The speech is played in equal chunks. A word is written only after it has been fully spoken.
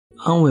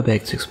And we're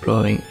back to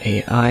exploring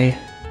AI,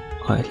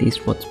 or at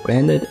least what's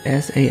branded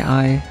as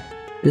AI.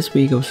 This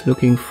week I was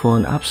looking for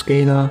an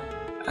upscaler,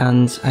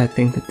 and I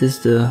think that this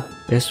is the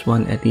best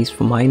one, at least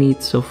for my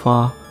needs so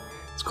far.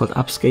 It's called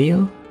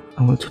Upscale.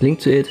 I'm going to link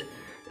to it.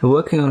 They're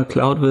working on a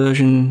cloud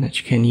version that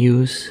you can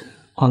use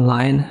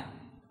online.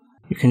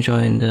 You can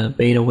join the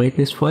beta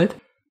waitlist for it,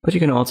 but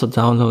you can also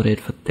download it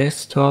for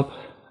desktop,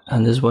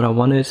 and this is what I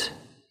wanted.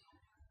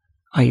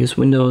 I use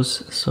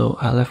Windows, so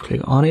I left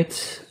click on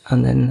it,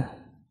 and then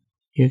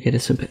you get a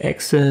simple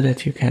exe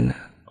that you can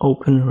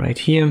open right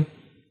here.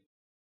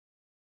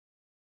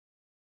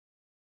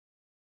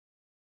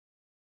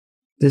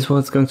 This is what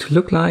it's going to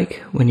look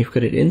like when you've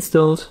got it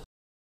installed.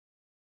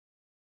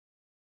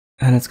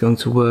 And it's going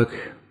to work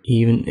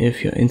even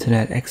if your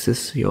internet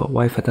access, your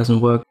Wi-Fi doesn't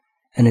work,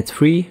 and it's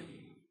free,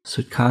 so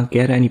it can't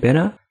get any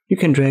better. You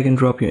can drag and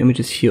drop your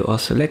images here or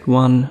select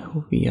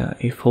one via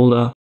a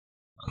folder.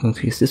 I'm going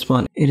to use this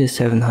one. It is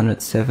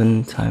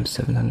 707 ×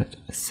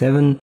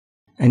 707,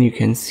 and you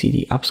can see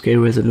the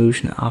upscale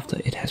resolution after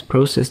it has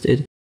processed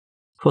it.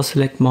 For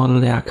select model,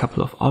 there are a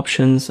couple of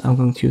options. I'm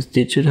going to use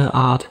digital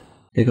art.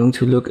 They're going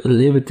to look a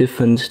little bit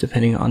different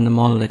depending on the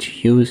model that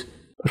you use,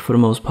 but for the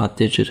most part,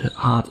 digital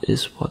art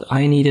is what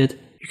I needed.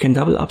 You can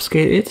double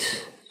upscale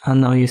it,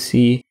 and now you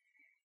see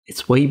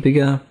it's way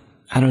bigger.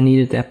 I don't need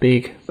it that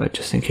big, but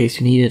just in case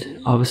you need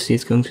it, obviously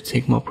it's going to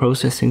take more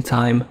processing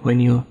time when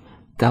you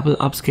double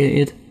upscale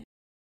it.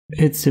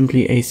 It's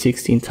simply a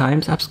 16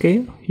 times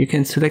upscale. You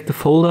can select the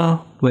folder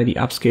where the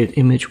upscaled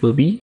image will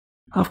be.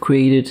 I've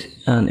created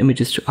an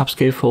images to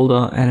upscale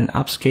folder and an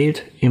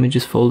upscaled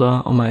images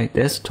folder on my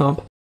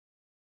desktop,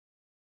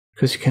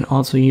 because you can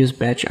also use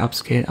batch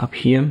upscale up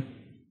here.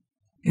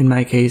 In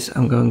my case,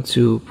 I'm going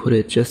to put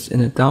it just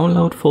in a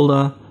download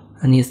folder,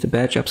 and here's the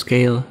batch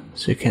upscale,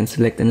 so you can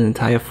select an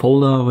entire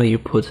folder where you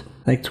put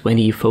like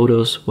 20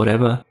 photos,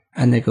 whatever,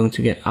 and they're going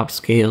to get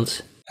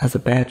upscaled as a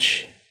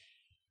batch.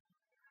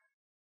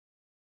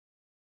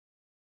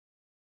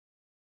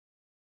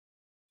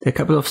 There are a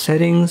couple of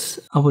settings.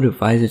 I would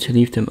advise you to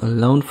leave them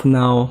alone for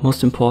now.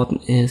 Most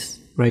important is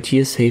right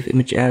here, save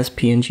image as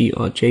PNG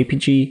or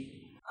JPG.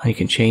 You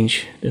can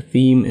change the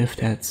theme if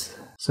that's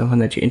something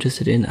that you're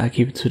interested in. I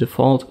keep it to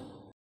default.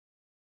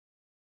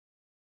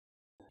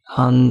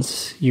 And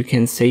you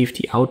can save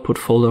the output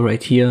folder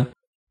right here.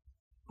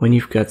 When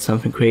you've got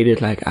something created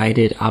like I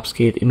did,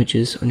 upscaled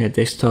images on your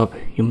desktop,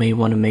 you may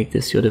want to make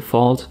this your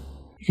default.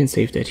 You can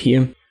save that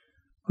here.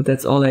 But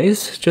that's all there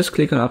is. Just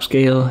click on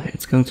upscale.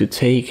 It's going to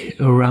take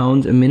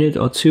around a minute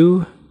or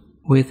two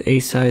with a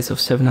size of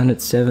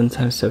 707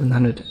 ×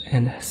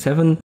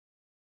 707.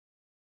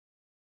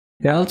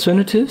 There are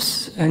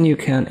alternatives, and you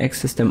can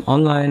access them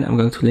online. I'm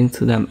going to link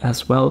to them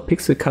as well.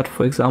 Pixel Cut,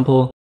 for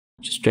example,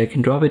 just drag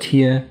and drop it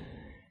here.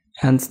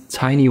 And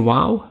Tiny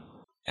Wow,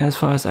 as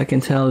far as I can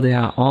tell, they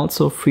are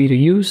also free to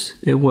use.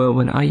 They were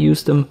when I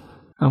used them.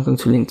 I'm going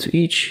to link to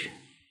each.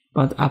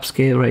 But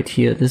Upscale right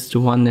here, this is the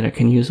one that I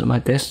can use on my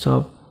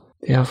desktop.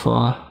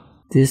 Therefore,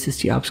 this is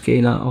the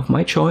upscaler of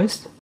my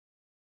choice.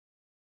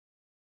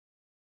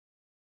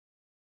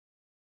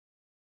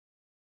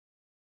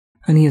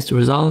 And here's the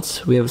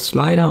results. We have a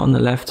slider on the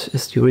left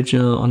is the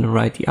original, on the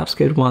right the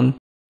upscaled one.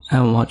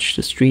 And watch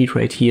the street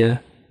right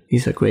here.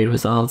 These are great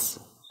results.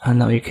 And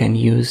now you can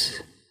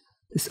use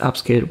this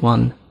upscaled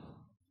one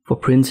for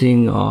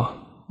printing or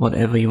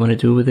whatever you want to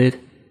do with it.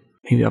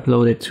 Maybe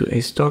upload it to a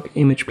stock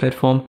image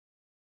platform.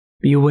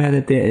 Be aware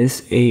that there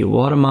is a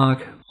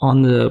watermark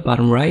on the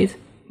bottom right,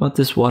 but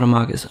this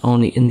watermark is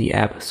only in the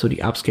app, so the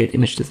upscaled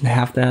image doesn't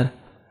have that.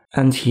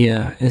 And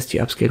here is the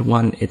upscaled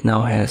one. It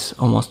now has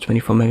almost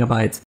 24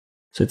 megabytes.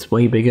 So it's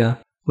way bigger,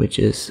 which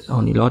is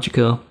only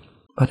logical,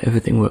 but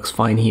everything works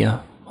fine here.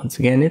 Once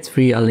again, it's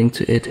free, I'll link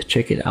to it,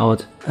 check it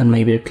out, and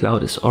maybe the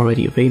cloud is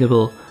already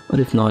available,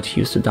 but if not,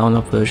 use the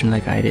download version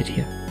like I did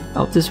here. I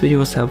hope this video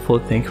was helpful,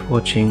 thank you for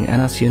watching,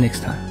 and I'll see you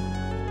next time.